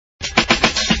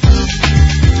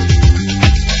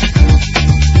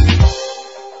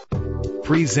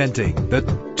Presenting the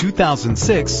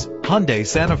 2006 Hyundai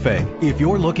Santa Fe. If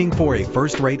you're looking for a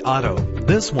first-rate auto,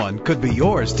 this one could be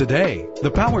yours today.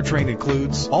 The powertrain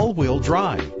includes all-wheel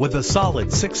drive with a solid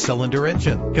 6-cylinder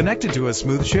engine connected to a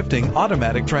smooth shifting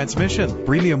automatic transmission.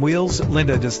 Premium wheels lend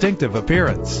a distinctive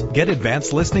appearance. Get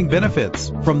advanced listening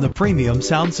benefits from the premium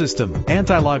sound system.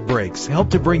 Anti-lock brakes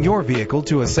help to bring your vehicle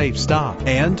to a safe stop.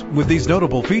 And with these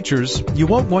notable features, you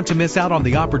won't want to miss out on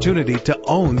the opportunity to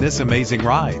own this amazing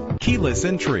ride. Keyless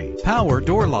entry, power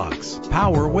door locks,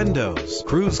 power windows,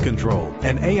 cruise control,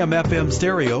 an AM/FM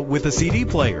stereo with a CD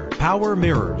player, power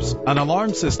mirrors, an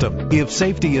alarm system. If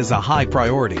safety is a high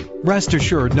priority, rest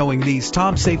assured knowing these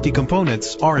top safety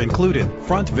components are included: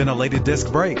 front ventilated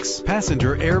disc brakes,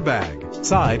 passenger airbag,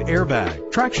 side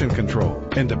airbag, traction control,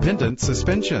 independent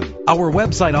suspension. Our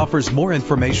website offers more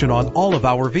information on all of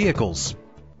our vehicles.